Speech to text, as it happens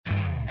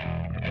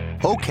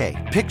Okay,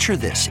 picture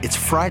this. It's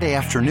Friday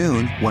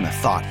afternoon when a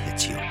thought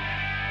hits you.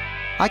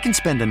 I can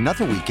spend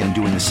another weekend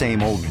doing the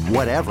same old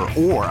whatever,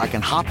 or I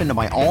can hop into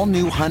my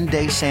all-new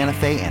Hyundai Santa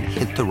Fe and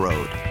hit the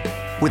road.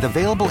 With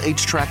available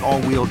H-Track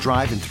all-wheel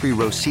drive and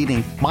 3-row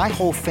seating, my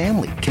whole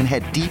family can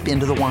head deep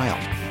into the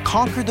wild.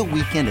 Conquer the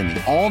weekend in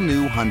the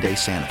all-new Hyundai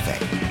Santa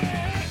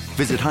Fe.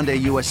 Visit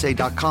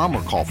HyundaiUSA.com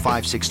or call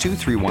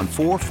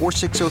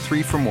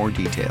 562-314-4603 for more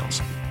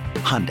details.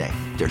 Hyundai,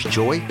 there's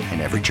joy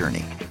in every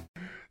journey.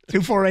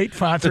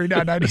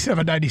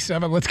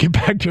 248-539-9797. Let's get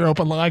back to your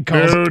open line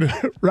calls. Dude.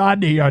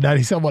 Rodney on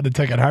 97 on the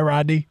ticket. Hi,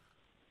 Rodney.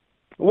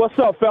 What's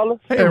up, fellas?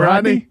 Hey,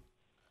 Rodney.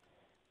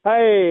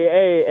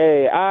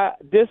 Hey,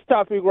 this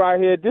topic right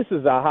here, this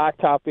is a hot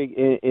topic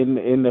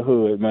in the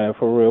hood, man,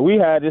 for real. We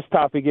had this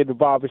topic in the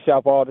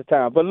barbershop all the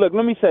time. But look,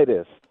 let me say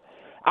this.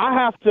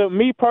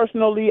 Me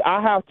personally,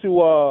 I have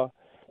to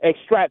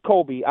extract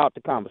Kobe out the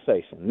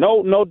conversation.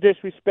 No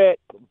disrespect,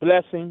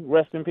 blessing,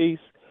 rest in peace.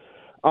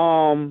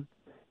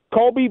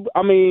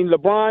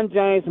 LeBron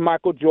James,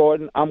 Michael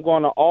Jordan, I'm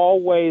going to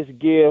always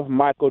give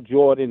Michael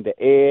Jordan the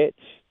edge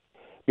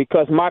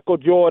because Michael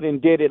Jordan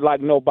did it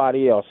like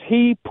nobody else.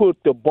 He put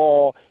the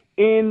ball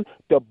in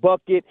the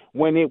bucket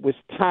when it was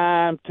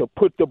time to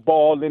put the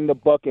ball in the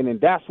bucket,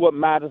 and that's what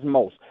matters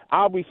most.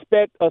 I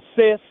respect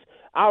assists.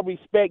 I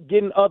respect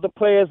getting other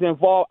players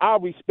involved. I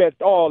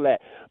respect all that.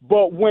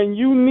 But when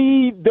you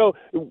need the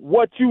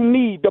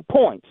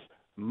points,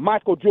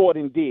 Michael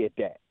Jordan did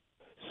that.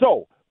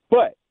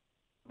 But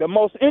the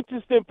most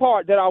interesting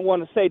part that I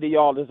want to say to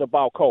y'all is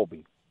about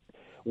Kobe.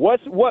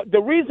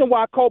 The reason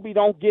why Kobe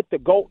don't get the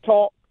GOAT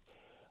talk,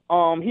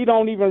 he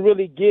don't even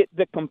really get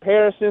the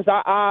comparisons.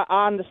 I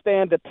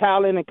understand the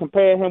talent and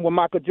compare him with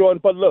Michael Jordan,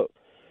 but look,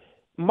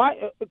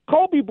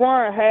 Kobe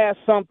Bryant has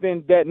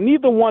something that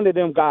neither one of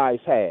them guys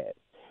had.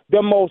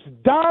 The most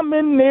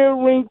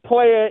domineering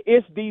player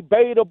is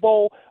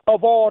debatable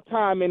of all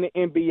time in the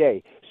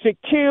NBA,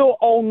 Shaquille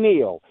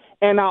O'Neal.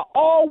 And I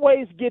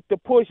always get the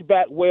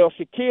pushback, well,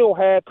 Shaquille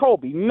had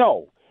Kobe.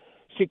 No.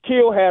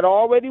 Shaquille had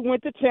already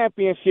went to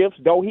championships,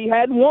 though he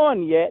hadn't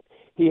won yet.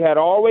 He had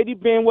already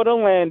been with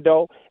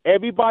Orlando.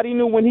 Everybody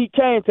knew when he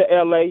came to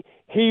L.A.,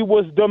 he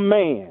was the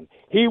man.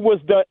 He was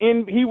the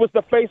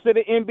face of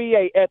the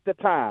NBA at the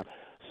time.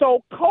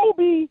 So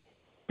Kobe,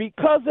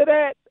 because of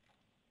that,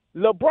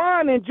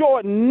 LeBron and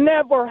Jordan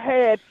never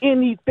had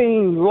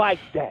anything like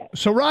that.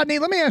 So, Rodney,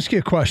 let me ask you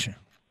a question.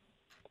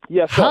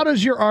 Yes, sir. How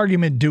does your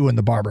argument do in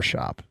the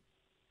barbershop?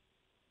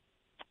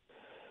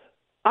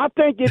 I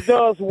think it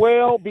does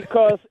well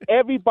because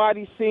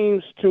everybody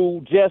seems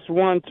to just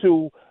run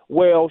to,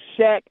 well,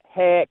 Shaq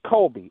had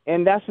Kobe,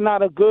 and that's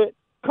not a good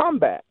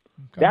comeback.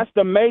 Okay. That's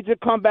the major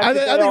comeback. I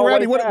think,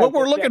 Rodney, what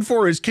we're looking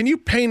for is, can you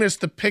paint us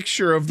the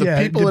picture of the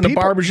people in the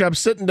barbershop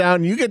sitting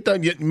down, you get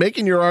done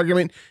making your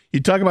argument, you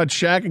talk about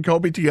Shaq and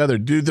Kobe together.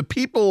 Do the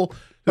people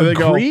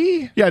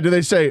agree? Do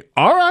they say,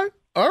 all right.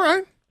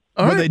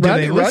 All right, do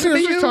they listen to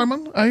you?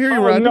 I hear you,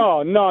 Rodney.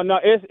 No.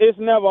 It's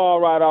never all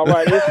right.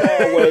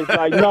 It's always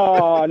like,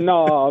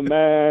 no,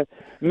 man.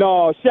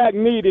 No, Shaq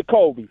needed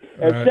Kobe.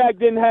 If Shaq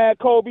didn't have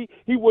Kobe,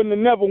 he wouldn't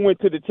have never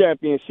went to the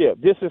championship.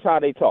 This is how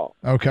they talk.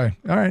 Okay.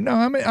 All right. No,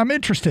 I'm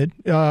interested.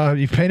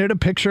 You've painted a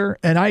picture,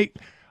 and I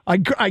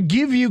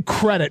give you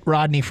credit,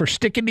 Rodney, for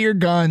sticking to your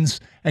guns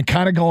and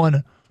kind of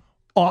going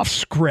off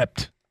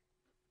script.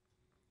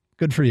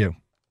 Good for you.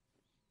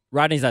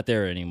 Rodney's not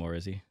there anymore,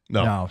 is he?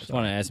 No. I just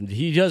want to ask him.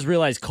 He does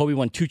realize Kobe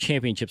won 2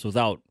 championships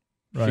without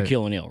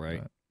Shaquille O'Neal,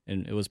 right?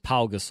 And it was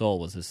Pau Gasol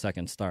was his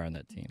second star on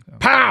that team.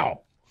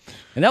 Pow!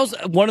 And that was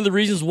one of the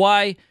reasons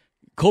why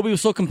Kobe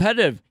was so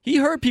competitive. He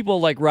heard people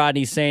like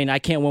Rodney saying, I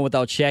can't win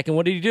without Shaq. And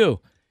what did he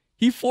do?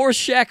 He forced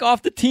Shaq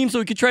off the team so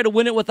he could try to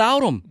win it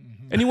without him.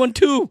 And he won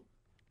 2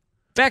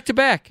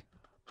 back-to-back.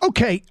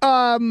 Okay.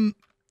 I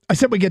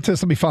said we get to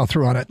this. Let me follow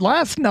through on it.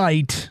 Last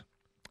night,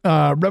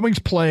 Red Wings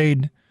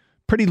played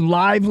pretty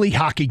lively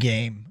hockey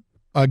game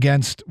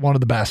against one of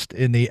the best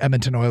in the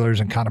Edmonton Oilers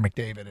and Connor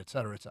McDavid, et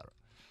cetera, et cetera.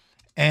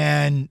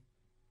 And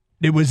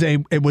it was a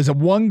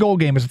 1-goal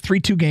game. It was a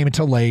 3-2 game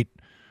until late.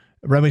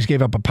 Red Wings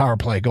gave up a power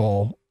play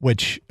goal,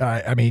 which,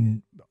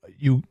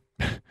 you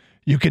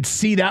could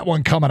see that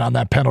one coming on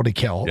that penalty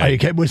kill. Yeah.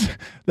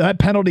 That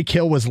penalty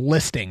kill was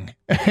listing.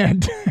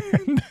 And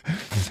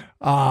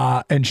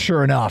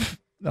sure enough,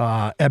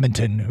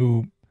 Edmonton,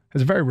 who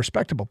has a very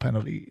respectable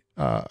penalty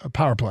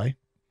power play,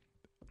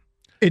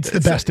 it's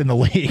the best in the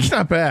league. It's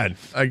not bad,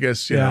 I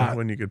guess, you know,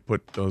 when you could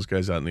put those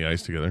guys out on the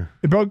ice together.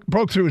 It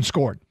broke through and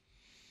scored.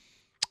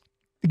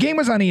 The game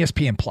was on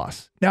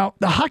ESPN+. Now,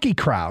 the hockey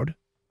crowd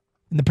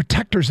and the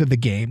protectors of the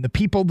game, the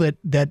people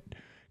that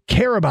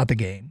care about the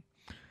game,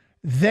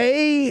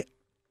 they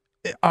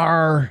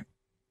have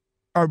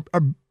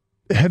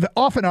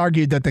often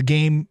argued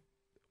that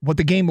what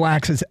the game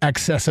lacks is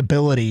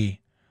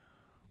accessibility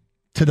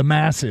to the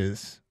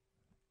masses.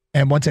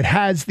 And once it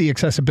has the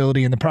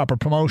accessibility and the proper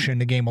promotion,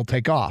 the game will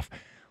take off.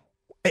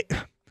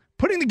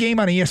 Putting the game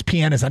on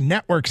ESPN as a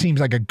network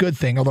seems like a good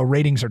thing, although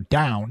ratings are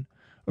down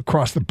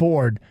across the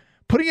board.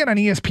 Putting it on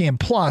ESPN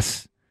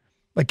Plus,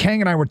 like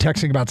Kang and I were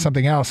texting about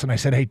something else, and I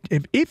said, hey,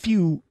 if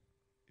you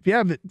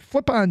have it,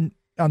 flip on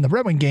the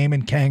Red Wing game,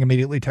 and Kang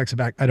immediately texted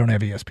back, I don't have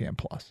ESPN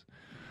Plus.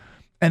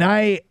 And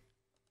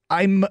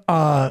I'm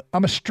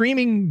a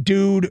streaming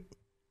dude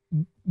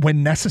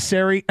when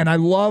necessary, and I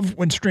love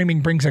when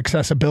streaming brings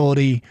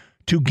accessibility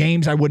to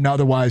games I wouldn't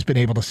otherwise been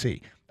able to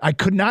see. I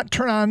could not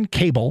turn on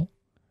cable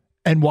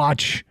and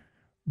watch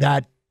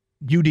that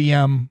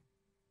UDM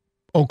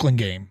Oakland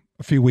game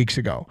a few weeks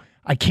ago.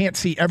 I can't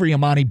see every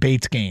Amani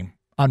Bates game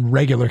on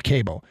regular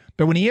cable.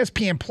 But when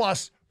ESPN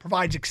Plus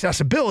provides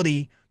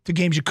accessibility to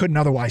games you couldn't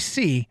otherwise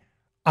see,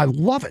 I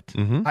love it.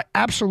 Mm-hmm. I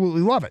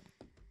absolutely love it.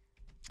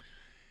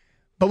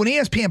 But when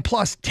ESPN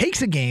Plus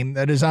takes a game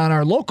that is on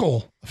our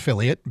local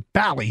affiliate,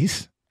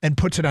 Bally's, and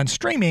puts it on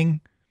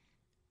streaming,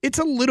 it's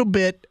a little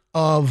bit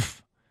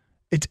of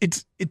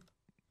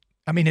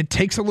it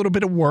takes a little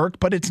bit of work,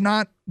 but it's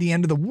not the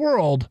end of the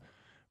world,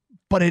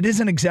 but it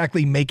isn't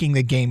exactly making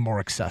the game more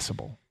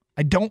accessible.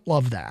 I don't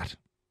love that.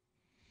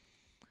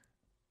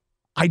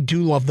 I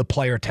do love the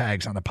player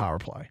tags on the power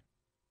play.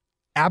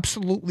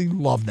 Absolutely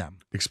love them.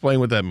 Explain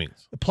what that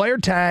means. The player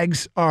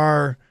tags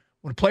are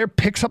when a player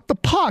picks up the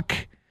puck,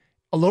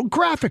 a little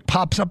graphic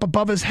pops up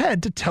above his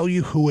head to tell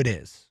you who it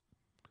is.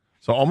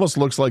 So it almost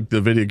looks like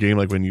the video game,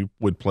 like when you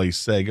would play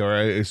Sega, or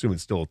I assume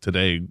it's still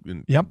today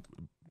in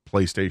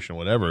PlayStation,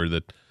 whatever,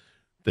 that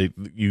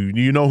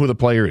you know who the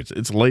player is.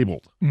 It's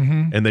labeled.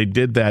 Mm-hmm. And they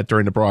did that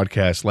during the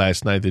broadcast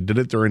last night. They did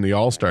it during the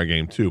All-Star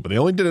game too, but they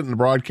only did it in the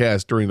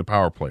broadcast during the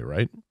power play,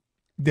 right?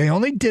 They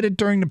only did it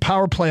during the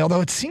power play, although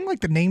it seemed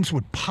like the names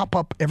would pop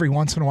up every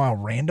once in a while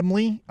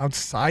randomly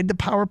outside the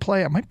power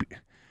play. It might be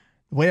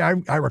the way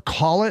I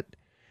recall it.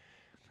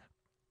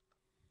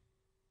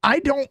 I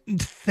don't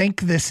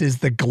think this is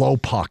the glow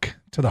puck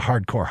to the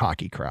hardcore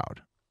hockey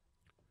crowd.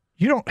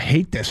 You don't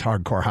hate this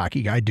hardcore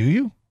hockey guy, do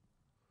you?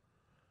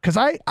 Because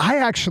I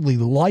actually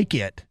like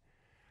it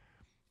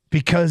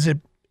because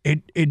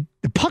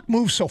the puck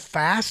moves so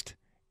fast.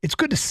 It's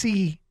good to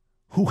see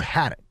who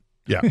had it.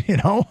 Yeah. You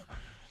know?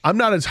 I'm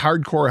not as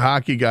hardcore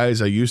hockey guy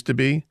as I used to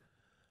be,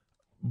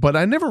 but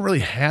I never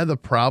really had the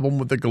problem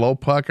with the glow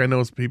puck. I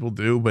know people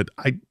do, but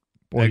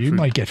you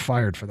might get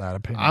fired for that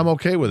opinion. I'm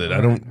okay with it.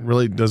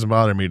 It doesn't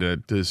bother me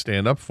to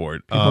stand up for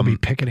it. People be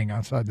picketing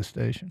outside the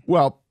station.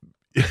 Well,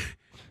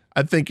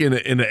 I think in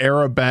an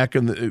era back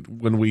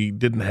when we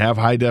didn't have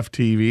high-def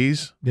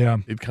TVs,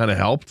 it kind of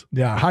helped.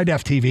 Yeah,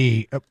 high-def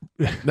TV.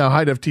 Now,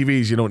 high-def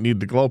TVs, you don't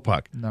need the glow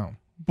puck. No.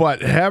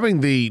 But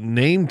having the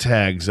name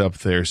tags up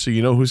there so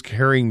you know who's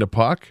carrying the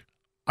puck,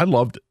 I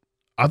loved it.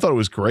 I thought it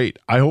was great.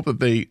 I hope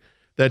that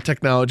that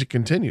technology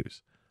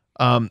continues.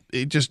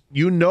 It's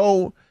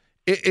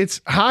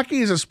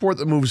hockey is a sport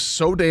that moves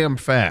so damn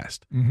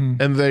fast,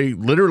 mm-hmm. and they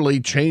literally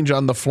change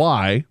on the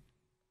fly.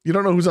 You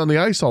don't know who's on the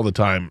ice all the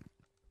time.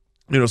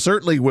 You know,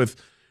 certainly with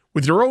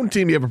your own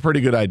team, you have a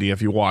pretty good idea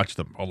if you watch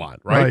them a lot,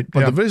 right?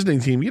 But the visiting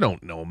team, you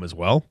don't know them as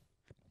well.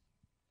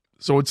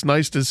 So it's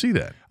nice to see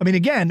that. I mean,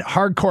 again,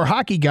 hardcore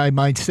hockey guy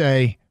might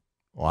say,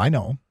 well, I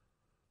know.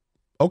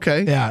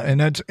 Okay. Yeah,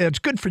 and it's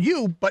good for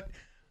you, but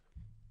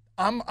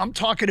I'm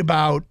talking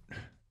about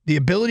the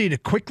ability to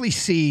quickly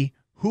see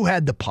who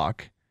had the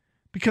puck,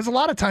 because a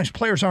lot of times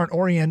players aren't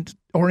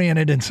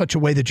oriented in such a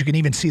way that you can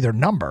even see their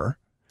number.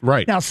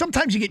 Right. Now,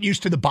 sometimes you get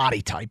used to the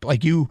body type.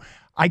 Like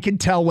I can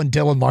tell when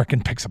Dylan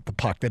Larkin picks up the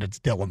puck that it's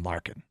Dylan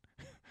Larkin.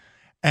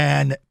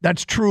 And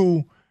that's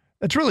true.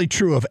 That's really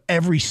true of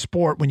every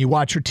sport. When you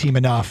watch your team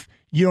enough,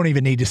 you don't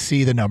even need to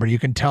see the number. You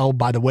can tell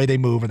by the way they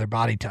move or their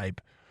body type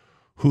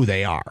who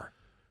they are.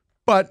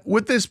 But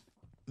with this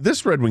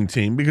Red Wing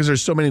team, because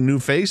there's so many new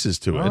faces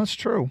to it. That's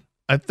true.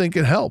 I think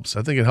it helps.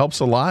 I think it helps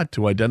a lot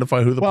to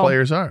identify who the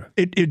players are.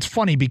 It's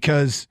funny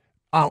because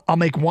I'll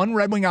make one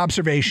Red Wing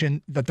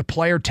observation that the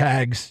player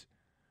tags,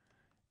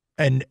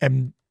 and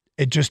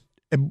it just,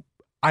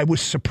 I was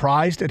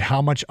surprised at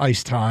how much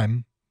ice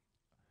time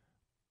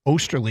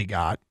Osterley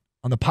got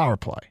on the power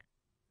play.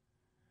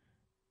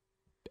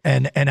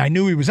 And I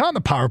knew he was on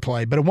the power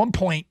play, but at one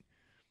point,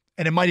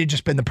 and it might have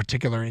just been the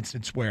particular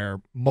instance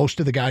where most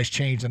of the guys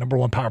changed, the number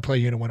one power play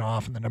unit went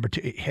off and the number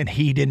two, and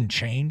he didn't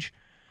change.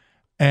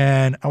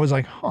 And I was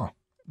like, huh.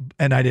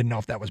 And I didn't know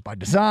if that was by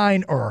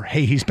design or,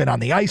 hey, he's been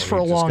on the ice for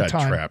a long time. Just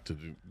got trapped.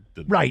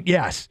 Right,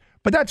 yes.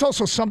 But that's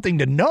also something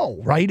to know,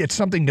 right? It's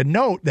something to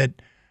note that,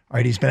 all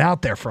right, he's been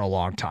out there for a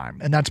long time.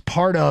 And that's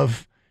part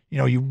of,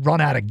 you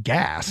run out of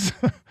gas.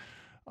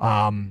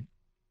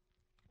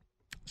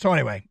 So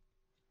anyway,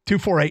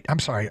 248, I'm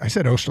sorry, I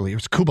said Osterley. It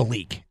was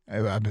Kubalik. I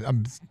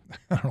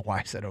don't know why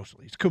I said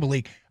Osterley. It's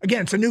Kubalik.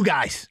 Again, it's the new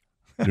guys.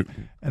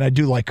 And I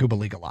do like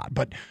Kubalik a lot.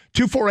 But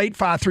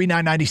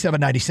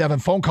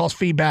 248-539-9797. Phone calls,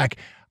 feedback.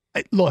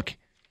 Look,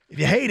 if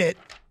you hate it,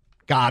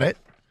 got it.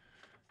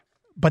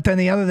 But then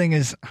the other thing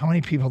is, how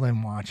many people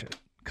didn't watch it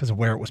because of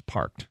where it was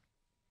parked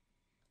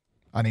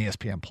on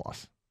ESPN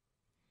Plus?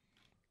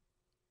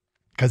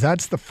 Because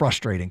that's the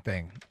frustrating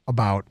thing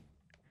about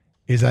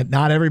is that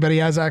not everybody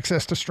has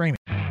access to streaming.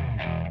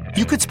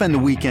 You could spend the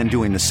weekend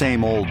doing the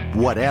same old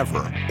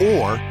whatever,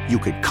 or you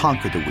could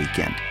conquer the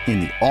weekend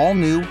in the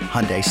all-new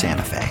Hyundai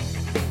Santa Fe.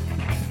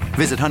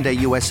 Visit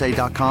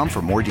HyundaiUSA.com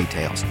for more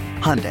details.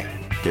 Hyundai,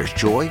 there's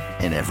joy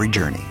in every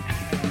journey.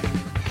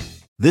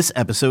 This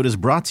episode is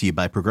brought to you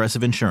by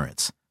Progressive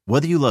Insurance.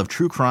 Whether you love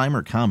true crime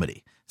or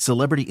comedy,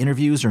 celebrity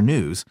interviews or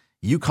news,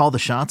 you call the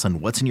shots on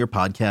what's in your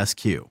podcast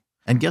queue.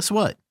 And guess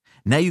what?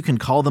 Now you can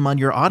call them on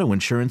your auto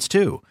insurance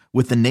too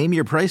with the Name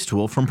Your Price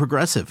tool from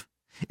Progressive.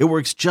 It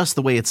works just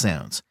the way it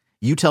sounds.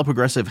 You tell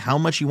Progressive how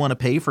much you want to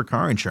pay for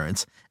car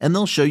insurance, and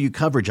they'll show you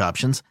coverage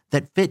options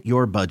that fit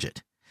your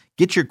budget.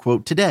 Get your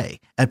quote today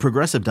at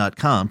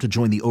Progressive.com to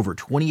join the over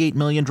 28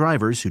 million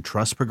drivers who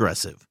trust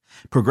Progressive.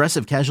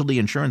 Progressive Casualty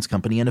Insurance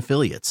Company and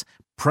Affiliates.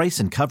 Price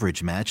and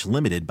coverage match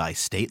limited by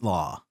state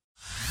law.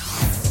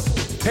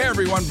 Hey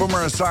everyone, Boomer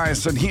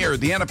Esiason here.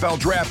 The NFL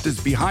draft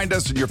is behind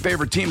us and your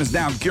favorite team is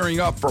now gearing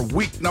up for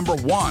week number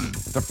 1.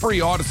 The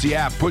free Odyssey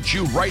app puts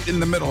you right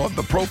in the middle of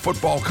the pro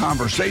football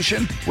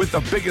conversation with the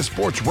biggest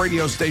sports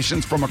radio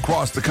stations from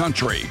across the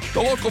country.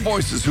 The local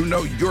voices who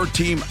know your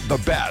team the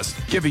best,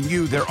 giving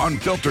you their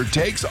unfiltered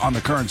takes on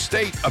the current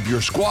state of your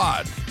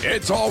squad.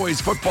 It's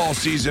always football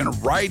season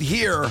right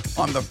here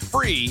on the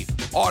free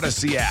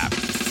Odyssey app.